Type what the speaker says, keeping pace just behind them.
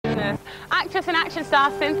famous. Actress and action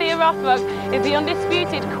star Cynthia Rothrock is the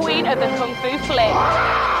undisputed queen of the Kung Fu flick.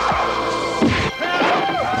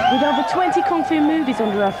 With over 20 Kung Fu movies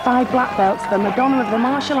under her 5 black belts, the Madonna of the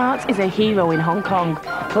martial arts is a hero in Hong Kong.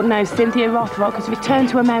 But now Cynthia Rothrock has returned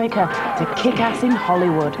to America to kick ass in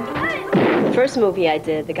Hollywood. The first movie I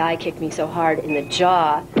did, the guy kicked me so hard in the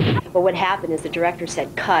jaw, but what happened is the director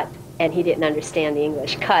said cut, and he didn't understand the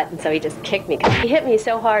English cut, and so he just kicked me. He hit me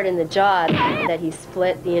so hard in the jaw that he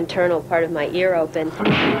split the internal part of my ear open,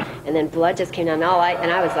 and then blood just came down.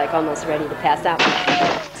 And I was like almost ready to pass out.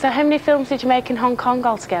 So how many films did you make in Hong Kong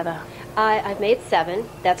altogether? I've made 7.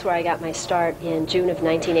 That's where I got my start in June of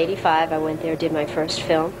 1985. I went there, did my first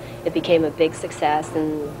film. It became a big success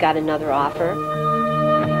and got another offer.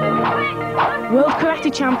 World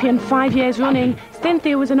Karate Champion 5 years running,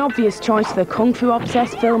 Cynthia was an obvious choice for the Kung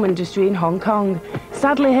Fu-obsessed film industry in Hong Kong.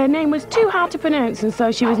 Sadly, her name was too hard to pronounce, and so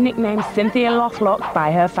she was nicknamed Cynthia Rothrock by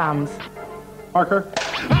her fans. Parker.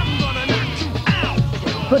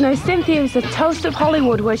 But now Cynthia is the toast of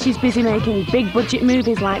Hollywood, where she's busy making big-budget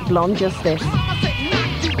movies like Blonde Justice.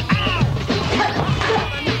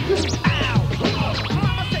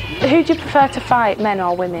 Who do you prefer to fight, men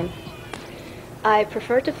or women? I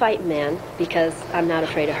prefer to fight men because I'm not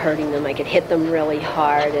afraid of hurting them. I could hit them really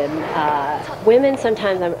hard. And women,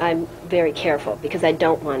 sometimes I'm very careful because I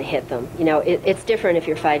don't want to hit them. You know, it's different if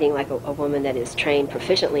you're fighting like a woman that is trained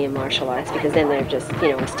proficiently in martial arts, because then they're just, you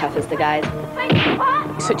know, as tough as the guys.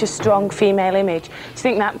 Such a strong female image. Do you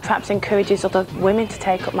think that perhaps encourages other women to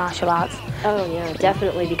take up martial arts? Oh, yeah,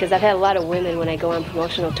 definitely, because I've had a lot of women when I go on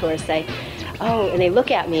promotional tours say, oh, and they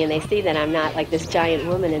look at me and they see that I'm not like this giant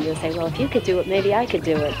woman, and they'll say, well, if you could do it, maybe I could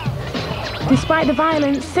do it. Despite the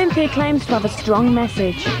violence, Cynthia claims to have a strong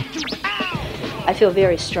message. I feel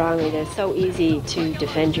very strongly that it's so easy to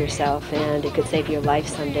defend yourself, and it could save your life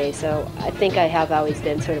someday. So I think I have always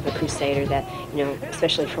been sort of a crusader that, you know,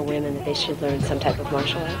 especially for women, that they should learn some type of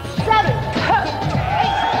martial arts. 7, 8, 9.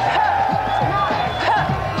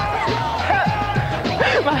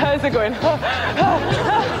 My hairs are going.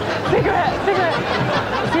 Cigarette.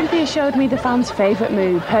 Cynthia showed me the fans' favourite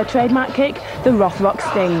move, her trademark kick, the Rothrock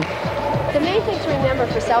Sting. The main thing to remember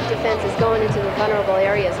for self-defense is going into the vulnerable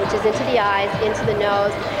areas, which is into the eyes, into the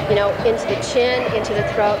nose, you know, into the chin, into the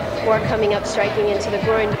throat, or coming up, striking into the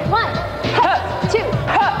groin. 1, 2, 3, 4,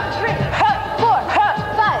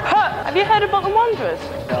 5. Have you heard about the Wanderers?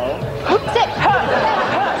 No. 6, 7,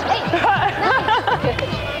 8, 9.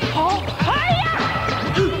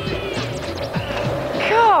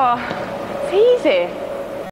 God, it's easy.